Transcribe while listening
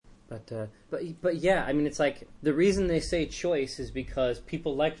But yeah, I mean, it's like the reason they say choice is because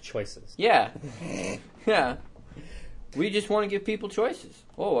people like choices. Yeah. Yeah. We just want to give people choices.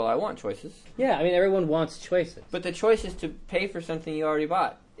 Oh, well, I want choices. Yeah, I mean, everyone wants choices. But the choice is to pay for something you already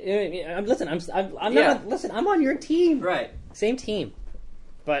bought. Listen, I'm not. Listen, I'm on your team. Right. Same team.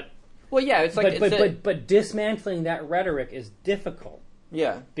 But well, yeah, it's like but dismantling that rhetoric is difficult.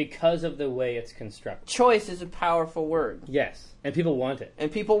 Yeah. Because of the way it's constructed. Choice is a powerful word. Yes, and people want it.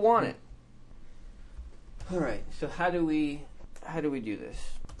 And people want it. All right. So how do we do this?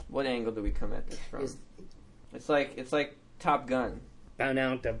 What angle do we come at this from? It's like Top Gun. Bow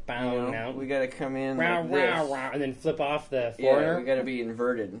down to bow down. We got to come in row, like this. row, and then flip off the foreigner. Yeah, we got to be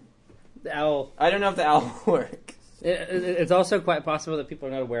inverted. The owl. I don't know if the owl works. It's also quite possible that people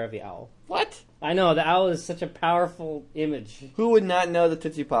are not aware of the owl. What? I know, the owl is such a powerful image. Who would not know the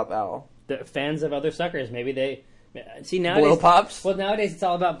Tootsie Pop owl? The fans of other suckers, maybe they... See, nowadays... Blow Pops? Well, nowadays it's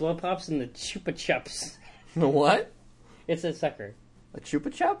all about Blow Pops and the Chupa Chups. The what? It's a sucker. A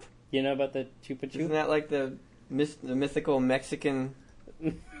Chupa Chup? You know about the Chupa Chup? Isn't that like the mythical Mexican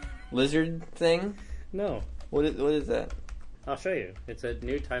lizard thing? No. What is that? I'll show you. It's a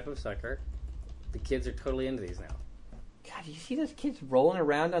new type of sucker. The kids are totally into these now. God, do you see those kids rolling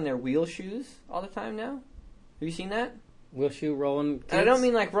around on their wheel shoes all the time now? Have you seen that? Wheel shoe rolling kids? And I don't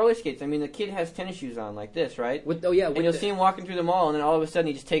mean like roller skates. I mean the kid has tennis shoes on like this, right? And you'll see him walking through the mall, and then all of a sudden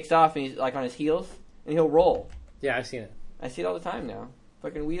he just takes off, and he's like on his heels, and he'll roll. Yeah, I've seen it. I see it all the time now.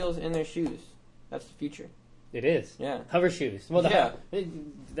 Fucking wheels in their shoes. That's the future. It is. Yeah. Hover shoes. Well,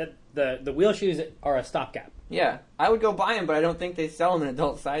 the wheel shoes are a stopgap. Yeah. I would go buy them, but I don't think they sell them in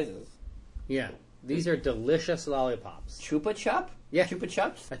adult sizes. Yeah. These are delicious lollipops. Chupa Chup? Yeah. Chupa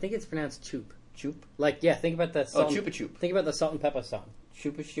Chups? I think it's pronounced choop. Choop? Like, yeah, think about the salt. Oh, Chupa Chup. Think about the Salt and Pepper song.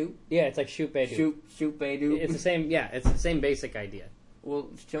 Chupa Shoop? Yeah, it's like shoop bay doo. Shoop bay doo. It's the same, yeah, it's the same basic idea. Well,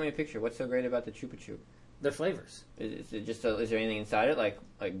 show me a picture. What's so great about the Chupa Chup? The flavors. Is it just is there anything inside it, like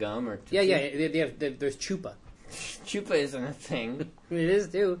gum or tootsie? Yeah, there's chupa. Chupa isn't a thing. It is,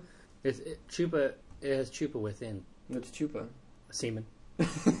 too. Chupa, it has chupa within. What's chupa? Semen.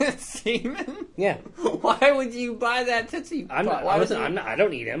 Semen? Yeah. Why would you buy that Tootsie Pop? I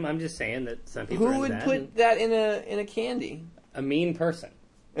don't eat them. I'm just saying that some people Who would put that in a candy? A mean person.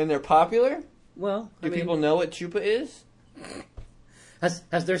 And they're popular? Well, Do people know what chupa is?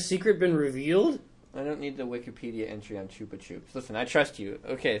 Has their secret been revealed? I don't need the Wikipedia entry on Chupa Chups. Listen, I trust you.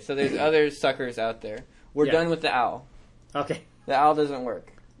 Okay, so there's other suckers out there. We're done with the owl. Okay. The owl doesn't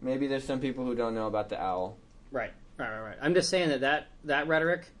work. Maybe there's some people who don't know about the owl. Right. I'm just saying that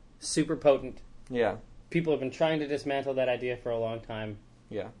rhetoric, super potent. Yeah. People have been trying to dismantle that idea for a long time.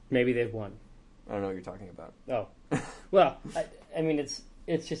 Yeah. Maybe they've won. I don't know what you're talking about. Oh. Well, I mean, it's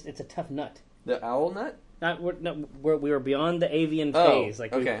a tough nut. The owl nut? We were beyond the avian phase.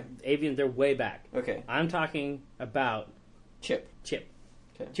 Like, okay. Avians, they're way back. Okay. I'm talking about... Chip. Okay.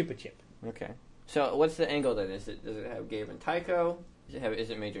 Chupa Chip. Okay. So what's the angle then? Does it have Gabe and Tycho? Is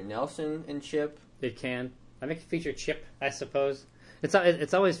it Major Nelson and Chip? It can. I make a feature Chip, I suppose.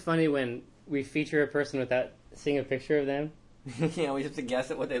 It's always funny when we feature a person without seeing a picture of them. Yeah, we have to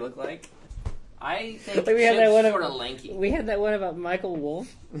guess at what they look like. I think we had Chip's that one sort of lanky. We had that one about Michael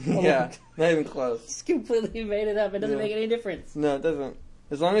Wolff. Yeah, not even close. Just completely made it up. It doesn't make any difference. No, it doesn't.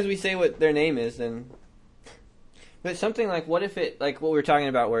 As long as we say what their name is, then... But something like, what if it... Like what we were talking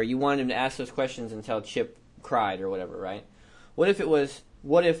about, where you wanted him to ask those questions until Chip cried or whatever, right? What if it was...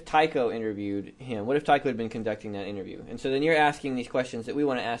 What if Tycho interviewed him? What if Tycho had been conducting that interview? And so then you're asking these questions that we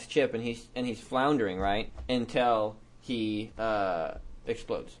want to ask Chip, and he's floundering, right? Until he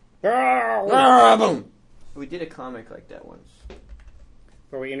explodes. Boom! We did a comic like that once.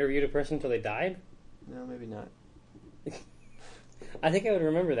 Where we interviewed a person until they died? No, maybe not. I think I would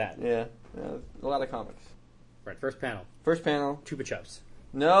remember that. Yeah, a lot of comics. Right, first panel. Chupa Chups.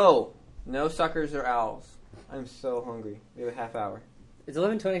 No suckers or owls. I'm so hungry. We have a half hour. It's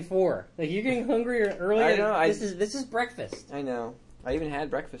 11:24. Like, you're getting hungrier earlier. I know. This is breakfast. I know. I even had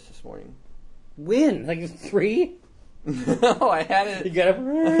breakfast this morning. When? Like 3? No, I had it. You got up.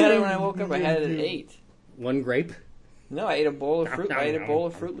 I had it when I woke up. I had it at 8. One grape? No, I ate a bowl of fruit. I ate a bowl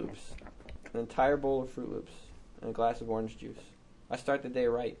of Fruit Loops, an entire bowl of Fruit Loops, and a glass of orange juice. I start the day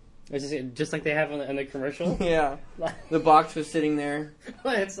right. It's just like they have in the commercial. Yeah, the box was sitting there.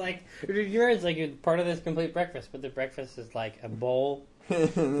 It's like it's like part of this complete breakfast, but the breakfast is like a bowl.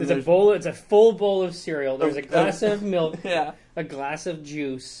 There's a bowl. It's a full bowl of cereal. There's a glass of milk. Yeah, a glass of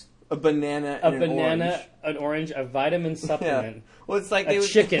juice. A banana, an orange, a vitamin supplement. Yeah. Well, it's like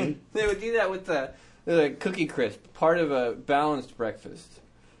chicken. They would do that with the Cookie Crisp, part of a balanced breakfast.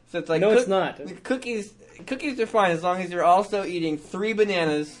 So it's like it's not. Cookies are fine as long as you're also eating 3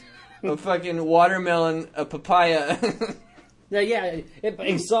 bananas, a fucking watermelon, a papaya.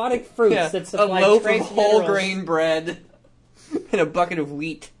 Exotic fruits Yeah, that a supply loaf of trace whole minerals. grain bread, and a bucket of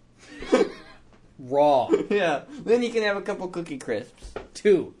wheat. Raw. Yeah, then you can have a couple Cookie Crisps.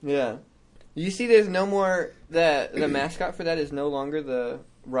 2. Yeah. You see there's no more... The mascot for that is no longer the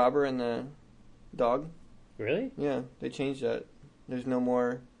robber and the dog. Really? Yeah, they changed that. There's no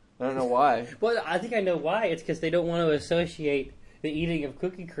more... I don't know why. Well, I think I know why. It's because they don't want to associate the eating of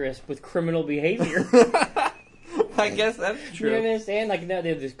Cookie Crisp with criminal behavior. I guess that's true. You know what I'm saying? Like, now they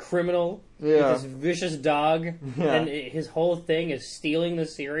have this criminal, Yeah. with this vicious dog, Yeah. and his whole thing is stealing the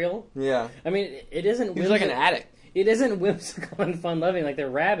cereal. Yeah. I mean, it isn't... He's like an addict. It isn't whimsical and fun-loving. Like, the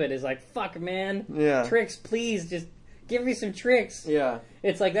rabbit is like, fuck, man. Yeah. Tricks, please, just give me some tricks. Yeah.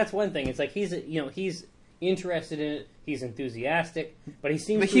 It's like, that's one thing. It's like, he's interested in it. He's enthusiastic, but he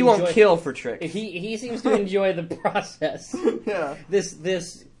seems. But to he won't enjoy, kill for tricks. He seems to enjoy the process. Yeah.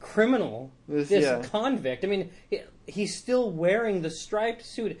 This criminal, this convict. I mean, he's still wearing the striped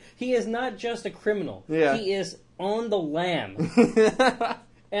suit. He is not just a criminal. Yeah. He is on the lam.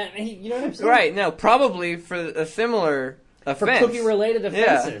 And you know what I'm saying? Right. No, probably for a similar offense. For cookie-related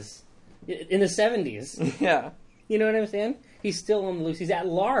offenses in the 70s. Yeah. You know what I'm saying? He's still on the loose. He's at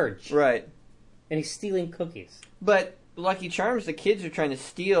large. Right. And he's stealing cookies. But Lucky Charms, the kids are trying to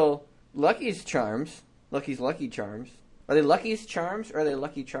steal Lucky's charms. Lucky's Lucky Charms. Are they Lucky's Charms or are they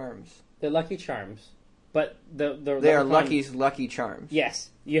Lucky Charms? They're Lucky Charms. But they are Lucky's Lucky Charms. Yes,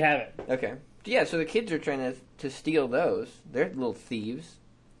 you have it. Okay. Yeah, so the kids are trying to steal those. They're little thieves.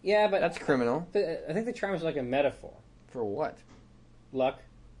 Yeah, but... That's criminal. I think the charms are like a metaphor. For what? Luck.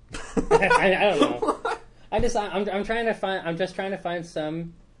 I don't know. I'm just trying to find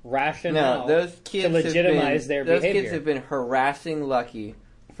some rationale those kids to legitimize their those behavior. kids have been harassing Lucky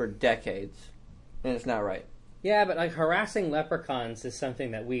for decades, and it's not right. Yeah, but like harassing leprechauns is something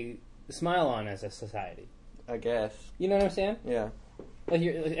that we smile on as a society. I guess. You know what I'm saying? Yeah. Like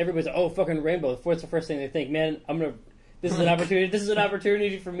everybody's like, oh, fucking rainbow. What's the first thing they think? Man, this is an opportunity. This is an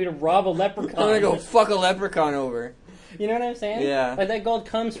opportunity for me to rob a leprechaun. I'm gonna go fuck a leprechaun over. You know what I'm saying? Yeah. Like that gold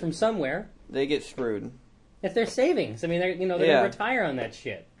comes from somewhere. They get screwed. It's their savings. I mean, they're gonna retire on that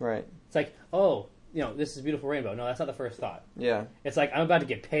shit. Right. It's like, oh, this is a beautiful rainbow. No, that's not the first thought. Yeah. It's like, I'm about to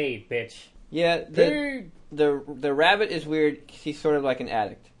get paid, bitch. Yeah. The rabbit is weird. He's sort of like an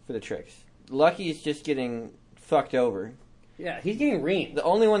addict for the tricks. Lucky's just getting fucked over. Yeah, he's getting reamed. The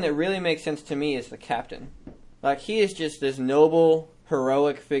only one that really makes sense to me is the captain. Like, he is just this noble,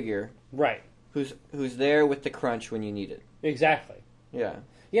 heroic figure. Right. Who's there with the crunch when you need it. Exactly. Yeah.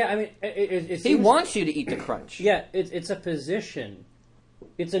 Yeah, I mean, it seems... He wants you to eat the crunch. Yeah, it's a position.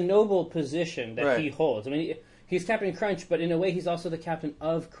 It's a noble position that he holds. I mean, he's Captain Crunch, but in a way he's also the captain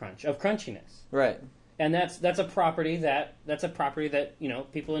of crunch, of crunchiness. Right. And that's a property that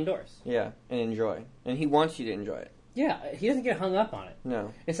people endorse. Yeah, and enjoy. And he wants you to enjoy it. Yeah, he doesn't get hung up on it.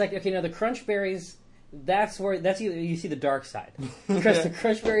 No. It's like, okay, now the crunch berries, that's you see the dark side. Because the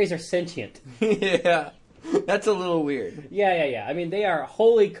crunch berries are sentient. Yeah. That's a little weird. Yeah. I mean, they are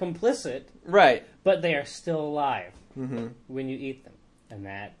wholly complicit. Right. But they are still alive mm-hmm. when you eat them. And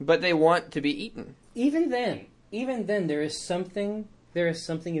that. But they want to be eaten. Even then, there is something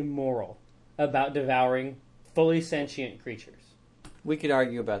immoral about devouring fully sentient creatures. We could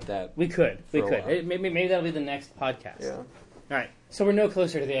argue about that. We could. Maybe that'll be the next podcast. Yeah. All right. So we're no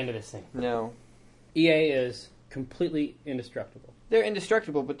closer to the end of this thing. No. EA is completely indestructible. They're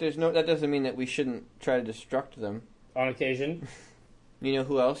indestructible, but that doesn't mean that we shouldn't try to destruct them. On occasion. You know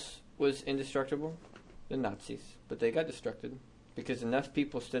who else was indestructible? The Nazis. But they got destructed because enough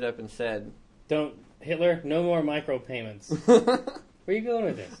people stood up and said, Hitler, no more micropayments. Where are you going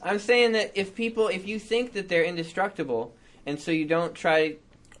with this? I'm saying that if you think that they're indestructible, and so you don't try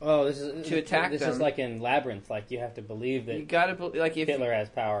to attack them. This is like in Labyrinth. Like you have to believe that you gotta if Hitler has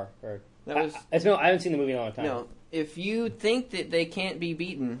power. I haven't seen the movie in a long time. No, if you think that they can't be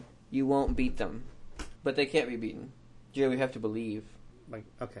beaten, you won't beat them. But they can't be beaten. Joe, we have to believe. Like,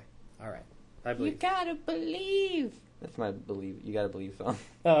 okay, all right, I believe. You gotta believe. That's my believe. You gotta believe song.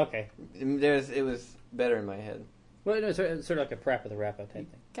 Oh, okay. It was better in my head. Well, it's sort of like a prep with a rap type thing.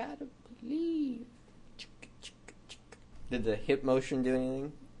 Gotta believe. Did the hip motion do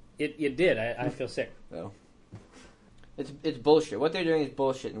anything? It did. I feel sick. Oh. It's bullshit. What they're doing is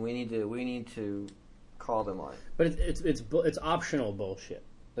bullshit, and we need to call them on it. But it's optional bullshit.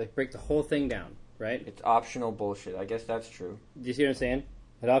 Like break the whole thing down, right? It's optional bullshit. I guess that's true. Do you see what I'm saying?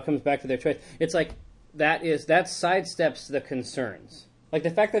 It all comes back to their choice. It's like that sidesteps the concerns. Like the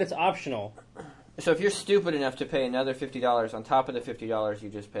fact that it's optional. So if you're stupid enough to pay another $50 on top of the $50 you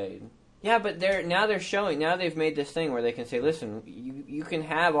just paid, Yeah, but now they've made this thing where they can say, listen, you can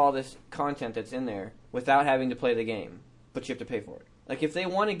have all this content that's in there without having to play the game, but you have to pay for it. Like, if they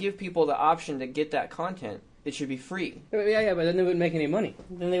want to give people the option to get that content, it should be free. Yeah, but then they wouldn't make any money.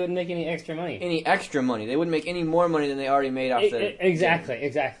 Then they wouldn't make any extra money. Any extra money. They wouldn't make any more money than they already made off the... Exactly.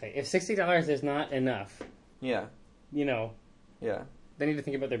 If $60 is not enough, yeah, yeah, they need to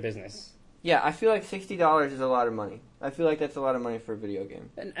think about their business. Yeah, I feel like $60 is a lot of money. I feel like that's a lot of money for a video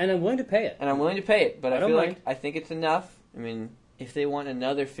game. And I'm willing to pay it. But I don't feel mind. like I think it's enough. I mean, if they want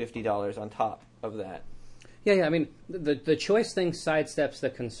another $50 on top of that. Yeah, I mean, the choice thing sidesteps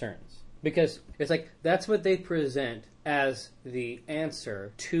the concerns. Because it's like, that's what they present as the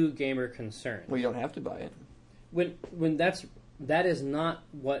answer to gamer concerns. Well, you don't have to buy it. When that is not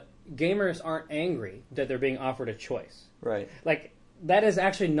what... Gamers aren't angry that they're being offered a choice. Right. Like, that is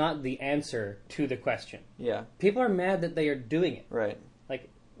actually not the answer to the question. Yeah. People are mad that they are doing it. Right. Like,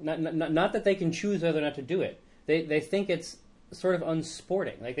 not that they can choose whether or not to do it. They think it's sort of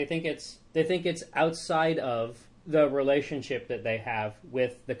unsporting. Like, they think it's outside of the relationship that they have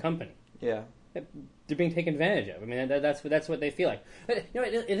with the company. Yeah. They're being taken advantage of. I mean, that's what they feel like. It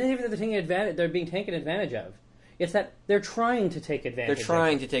isn't even that they're being taken advantage of. It's that they're trying to take advantage. They're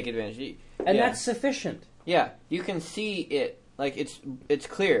trying to take advantage. And that's sufficient. Yeah. You can see it. Like, it's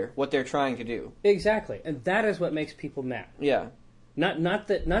clear what they're trying to do. Exactly. And that is what makes people mad. Yeah. Not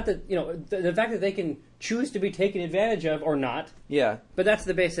that the fact that they can choose to be taken advantage of or not. Yeah. But that's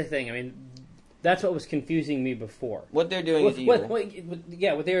the basic thing. I mean, that's what was confusing me before. What they're doing is evil.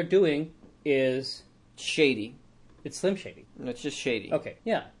 What they are doing is shady. It's slim shady. It's just shady. Okay.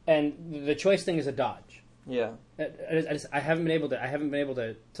 Yeah. And the choice thing is a dodge. Yeah. I haven't been able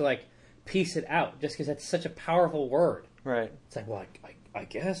to like piece it out just because that's such a powerful word. Right. It's like, well, I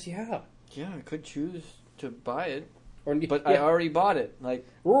guess, yeah. Yeah, I could choose to buy it, but yeah. I already bought it. Like,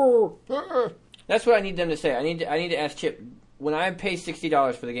 that's what I need them to say. I need to ask Chip, when I pay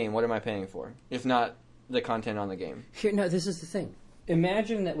 $60 for the game, what am I paying for? If not the content on the game. Here, no, this is the thing.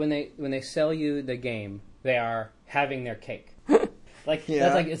 Imagine that when they sell you the game, they are having their cake. Like,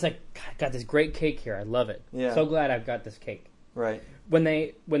 yeah. It's like, God, I got this great cake here. I love it. Yeah. So glad I've got this cake. Right. When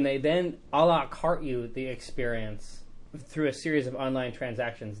they then a la carte you the experience through a series of online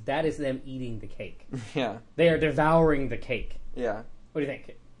transactions, that is them eating the cake. Yeah. They are devouring the cake. Yeah. What do you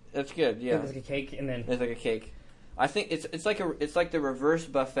think? That's good. Yeah. It's like a cake, and then it's like a cake. I think it's like the reverse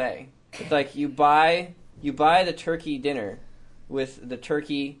buffet. It's like you buy the turkey dinner with the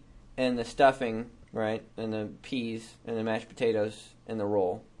turkey and the stuffing, right, and the peas and the mashed potatoes and the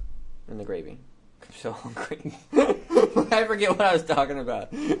roll and the gravy. I'm so hungry. I forget what I was talking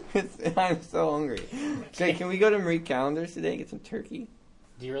about. I'm so hungry. Okay, can we go to Marie Callender's today and get some turkey?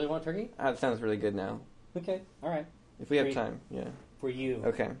 Do you really want turkey? That sounds really good now. Okay, all right. If we have time, yeah. For you.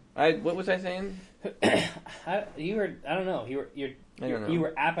 Okay. What was I saying? You were. I don't know. You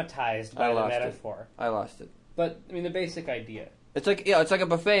were appetized by the metaphor. I lost it. But I mean, the basic idea. It's like a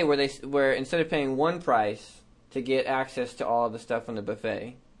buffet where instead of paying one price to get access to all the stuff on the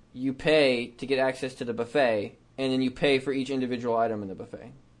buffet, you pay to get access to the buffet, and then you pay for each individual item in the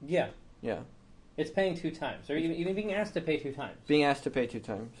buffet. Yeah. Yeah. It's paying 2 times, or even being asked to pay 2 times. Being asked to pay 2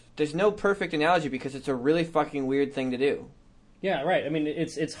 times. There's no perfect analogy because it's a really fucking weird thing to do. Yeah, right. I mean,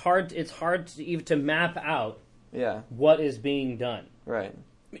 it's hard to even to map out. Yeah. What is being done. Right.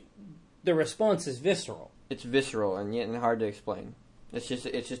 The response is visceral. It's visceral and yet hard to explain. It's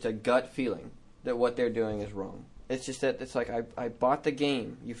just a gut feeling that what they're doing is wrong. It's just that it's like I bought the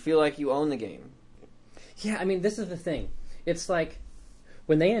game. You feel like you own the game. Yeah, I mean, this is the thing. It's like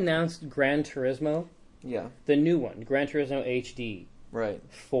when they announced Gran Turismo. Yeah. The new one, Gran Turismo HD. Right.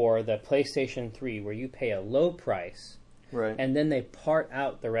 For the PlayStation 3, where you pay a low price. Right. And then they part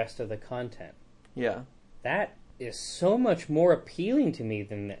out the rest of the content. Yeah. That is so much more appealing to me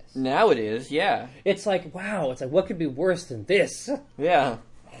than this. Now it is, yeah. It's like, wow, it's like, what could be worse than this? Yeah.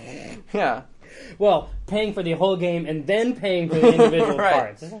 Yeah. Well, paying for the whole game and then paying for the individual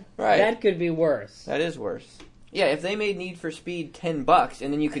parts. Right. That could be worse. That is worse. Yeah, if they made Need for Speed $10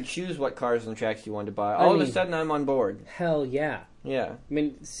 and then you could choose what cars and tracks you wanted to buy, all of a sudden I'm on board. Hell yeah. Yeah. I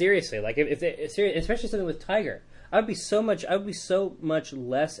mean, seriously, like if they, especially something with Tiger, I would be so much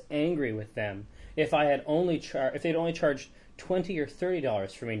less angry with them if I had if they'd only charged $20 or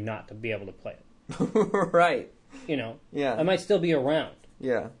 $30 for me not to be able to play it. Right. You know. Yeah. I might still be around.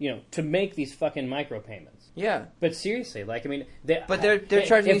 Yeah. You know, to make these fucking micropayments. Yeah. But seriously, like, I mean, they're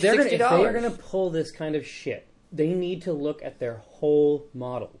charging $60. If they are going to pull this kind of shit, they need to look at their whole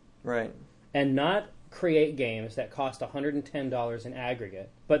model. Right. And not create games that cost $110 in aggregate,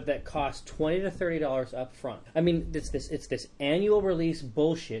 but that cost $20 to $30 up front. I mean, it's this annual release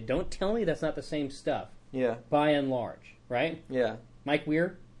bullshit. Don't tell me that's not the same stuff. Yeah. By and large, right? Yeah. Mike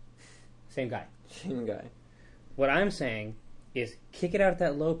Weir, same guy. Same guy. What I'm saying is kick it out at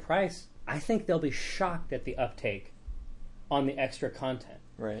that low price. I think they'll be shocked at the uptake on the extra content.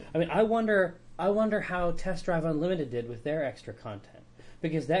 Right. I mean, I wonder how Test Drive Unlimited did with their extra content.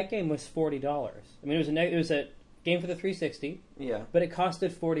 Because that game was $40. I mean, it was a game for the 360. Yeah. But it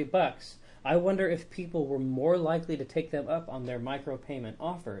costed $40. I wonder if people were more likely to take them up on their micropayment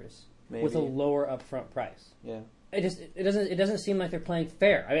offers with a lower upfront price. Yeah. It doesn't seem like they're playing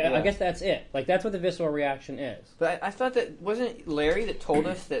fair. I guess that's it. Like, that's what the visceral reaction is. But I thought that wasn't Larry that told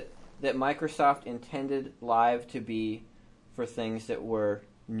us that Microsoft intended Live to be for things that were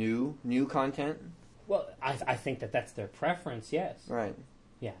new content. Well, I think that's their preference. Yes. Right.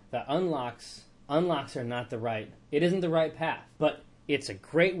 Yeah, the unlocks are not the right. It isn't the right path, but it's a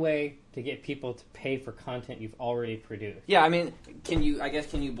great way to get people to pay for content you've already produced. Yeah, I mean, can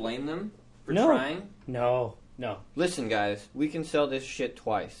you blame them for trying? No. Listen, guys, we can sell this shit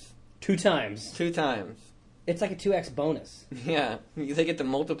twice. 2 times. 2 times. It's like a 2x bonus. Yeah, they get the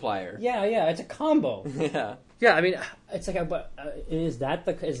multiplier. Yeah, it's a combo. Yeah. Yeah, I mean, it's like is that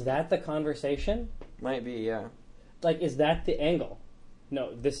the conversation? Might be, yeah. Like, is that the angle?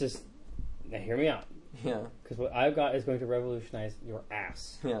 No, now hear me out. Yeah. Because what I've got is going to revolutionize your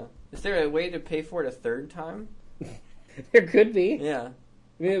ass. Yeah. Is there a way to pay for it a 3rd time? There could be. Yeah.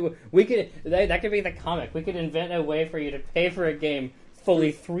 We could. That could be the comic. We could invent a way for you to pay for a game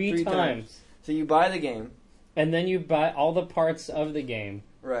fully 3 times. So you buy the game. And then you buy all the parts of the game.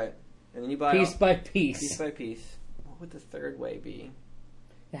 Right. And then you buy piece by piece. Piece by piece. What would the 3rd way be?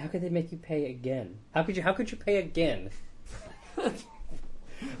 How could they make you pay again? How could you pay again?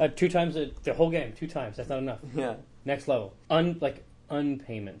 2 times the whole game. 2 times. That's not enough. Yeah. Next level.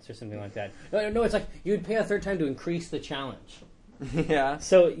 Unpayments or something like that. No, it's like you would pay a 3rd time to increase the challenge. Yeah.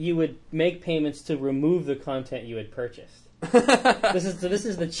 So you would make payments to remove the content you had purchased. This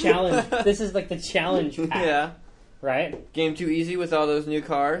is the challenge. This is like the challenge pack. Yeah. Right? Game too easy with all those new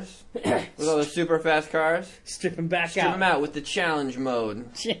cars? With all those super fast cars? Strip them back out. Strip them out with the challenge mode.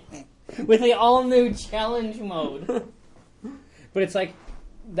 With the all-new challenge mode. But it's like,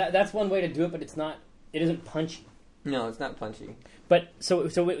 that's one way to do it, but it isn't punchy. No, it's not punchy. But, so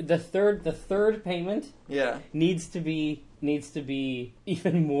the third payment yeah. needs to be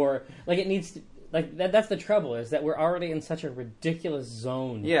even more, like it needs to, like that's the trouble, is that we're already in such a ridiculous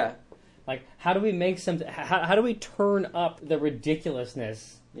zone. Yeah. Like, how do we make something? How do we turn up the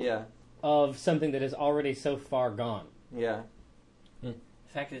ridiculousness? Yeah. Of something that is already so far gone? Yeah. The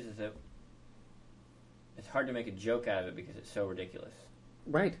fact is that it's hard to make a joke out of it because it's so ridiculous.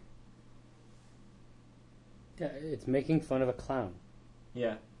 Right. Yeah, it's making fun of a clown.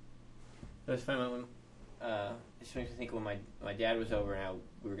 Yeah. It was funny when it just makes me think when my dad was over and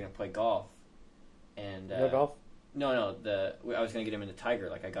we were going to play golf. And golf? No, I was going to get him into Tiger.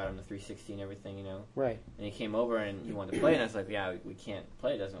 Like, I got him the 360 and everything, you know. Right. And he came over and he wanted to play, and I was like, yeah, we can't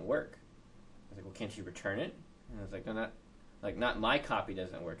play. It doesn't work. I was like, well, can't you return it? And I was like, no, not my copy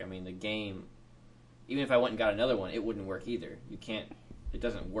doesn't work. I mean, the game, even if I went and got another one, it wouldn't work either. It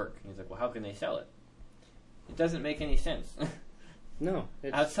doesn't work. And he's like, well, how can they sell it? It doesn't make any sense. No.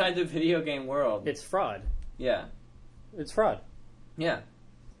 Outside the video game world. It's fraud. Yeah. It's fraud. Yeah.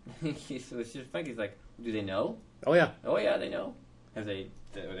 So it's just funny. He's like, do they know? Oh, yeah. Oh, yeah, they know. Are they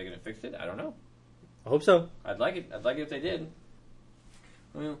going to fix it? I don't know. I hope so. I'd like it if they did.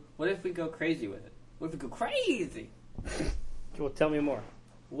 I mean, what if we go crazy with it? What if we go crazy? Well, tell me more.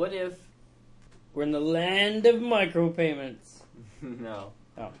 What if we're in the land of micropayments? No.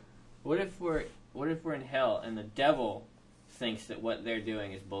 Oh. What if we're in hell and the devil thinks that what they're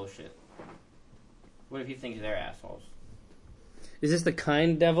doing is bullshit? What if he thinks they're assholes? Is this the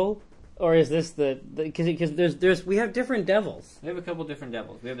kind devil, or is this because we have different devils? We have a couple different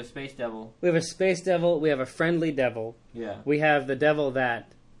devils. We have a space devil. We have a space devil. We have a friendly devil. Yeah. We have the devil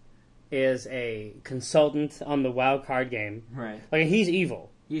that is a consultant on the WoW card game. Right. Like, he's evil.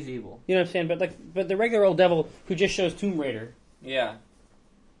 He's evil. You know what I'm saying? But the regular old devil who just shows Tomb Raider. Yeah.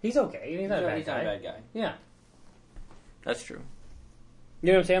 He's okay. He's not a bad guy. Not a bad guy. Yeah. That's true. You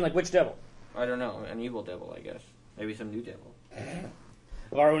know what I'm saying? Like, which devil? I don't know. An evil devil, I guess. Maybe some new devil.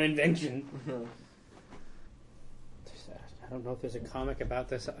 Of our own invention. I don't know if there's a comic about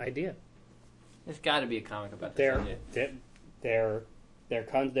this idea. There's got to be a comic about this idea. Their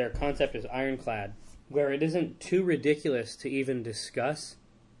concept is ironclad. Where it isn't too ridiculous to even discuss,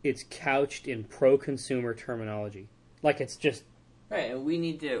 it's couched in pro-consumer terminology. Like, it's just Right, and we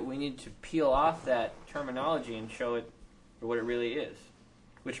need to peel off that terminology and show it for what it really is,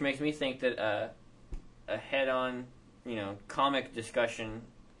 which makes me think that a head-on, comic discussion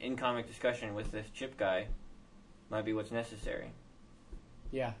with this chip guy might be what's necessary.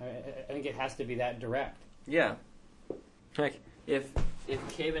 Yeah, I think it has to be that direct. Yeah, like if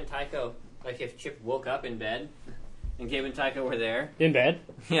Cabe and Tycho, like if Chip woke up in bed and Cabe and Tycho were there In bed?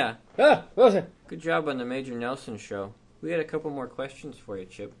 Yeah. Ah, what was it? Good job on the Major Nelson show. We had a couple more questions for you,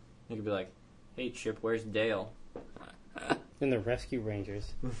 Chip. You could be like, "Hey, Chip, where's Dale?" In the Rescue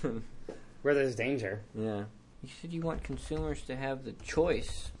Rangers. Where there's danger. Yeah. You said you want consumers to have the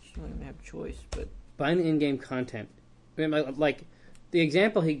choice. You don't even have choice, but... Buying the in-game content. I mean, like, the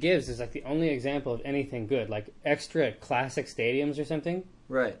example he gives is like the only example of anything good. Like extra classic stadiums or something.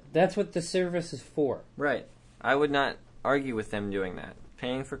 Right. That's what the service is for. Right. I would not argue with them doing that.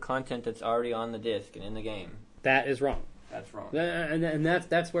 Paying for content that's already on the disc and in the game. That is wrong. That's wrong. And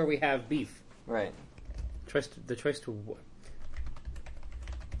that's where we have beef. Right. The choice to what?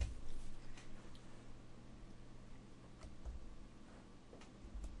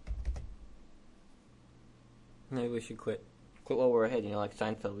 Maybe we should quit. Quit while we're ahead. Like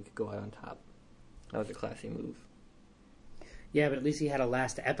Seinfeld, we could go out on top. That was a classy move. Yeah, but at least he had a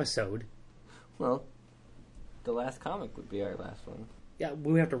last episode. Well, the last comic would be our last one. Yeah,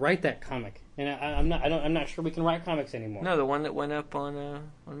 we have to write that comic, and I'm not sure we can write comics anymore. No, the one that went up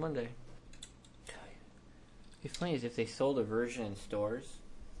on Monday. It's funny is if they sold a version in stores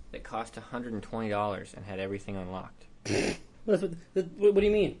that cost $120 and had everything unlocked. What do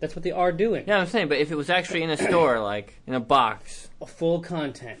you mean? That's what they are doing. Yeah, I'm saying, but if it was actually in a store, like in a box, Full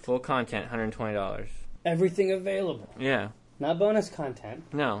content, $120. everything available. Yeah. Not bonus content.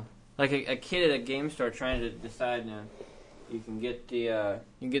 No, like a kid at a game store trying to decide. You can get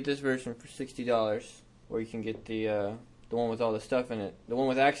this version for $60, or you can get the one with all the stuff in it, the one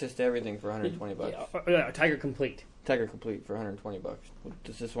with access to everything for $120. Yeah, Tiger Complete. Tiger Complete for $120.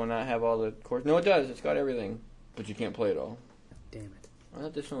 Does this one not have all the course? No, it does. It's got everything, but you can't play it all. Damn it. I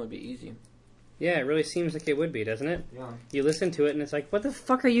thought this one would be easy. Yeah, it really seems like it would be, doesn't it? Yeah. You listen to it and it's like, what the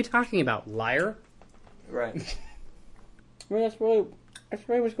fuck are you talking about, liar? Right. Well, that's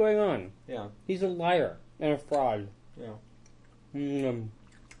really what's going on. Yeah. He's a liar and a fraud. Yeah.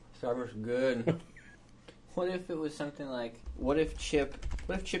 Cyber's good. What if it was something like, what if Chip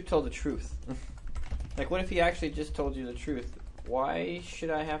told the truth? Like, what if he actually just told you the truth? Why should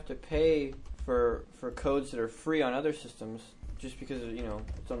I have to pay for codes that are free on other systems just because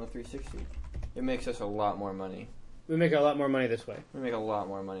it's on the 360? It makes us a lot more money. We make a lot more money this way. We make a lot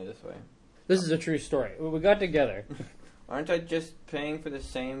more money this way. This is a true story. We got together. Aren't I just paying for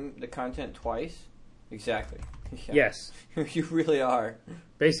the content twice? Exactly. Yeah. Yes. You really are.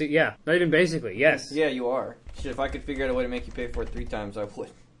 Yeah. Not even basically, yes. Yeah, you are. Shit, if I could figure out a way to make you pay for it 3 times, I would.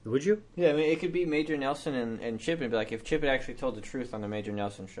 Would you? Yeah, I mean, it could be Major Nelson and Chip, and be like, if Chip had actually told the truth on the Major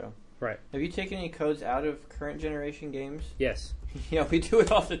Nelson show. Right. Have you taken any codes out of current generation games? Yes. Yeah, we do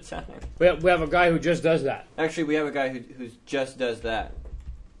it all the time. We have a guy who just does that. Actually, we have a guy who just does that.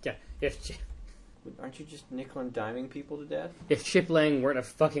 Yeah. Aren't you just nickel and diming people to death? If Chip Lang weren't a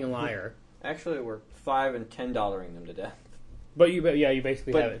fucking liar. Actually, we're $5 and $10-ing them to death. But you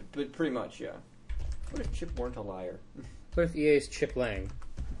basically have it. But pretty much, yeah. What if Chip weren't a liar? What if EA's Chip Lang?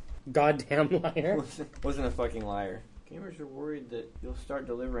 Goddamn liar. Wasn't a fucking liar. Gamers are worried that you'll start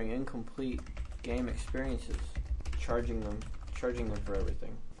delivering incomplete game experiences, charging them for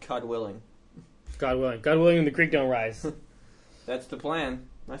everything. God willing. God willing, the creek don't rise. That's the plan.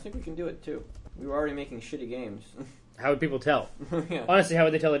 I think we can do it too. We were already making shitty games. How would people tell? Yeah. Honestly, how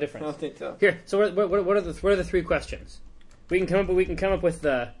would they tell the difference? How would they tell? Here, so what are the 3 questions? We can come up with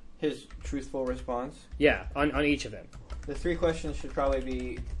the his truthful response. Yeah, on each of them. The 3 questions should probably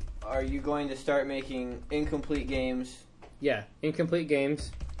be: are you going to start making incomplete games? Yeah, incomplete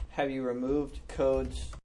games. Have you removed codes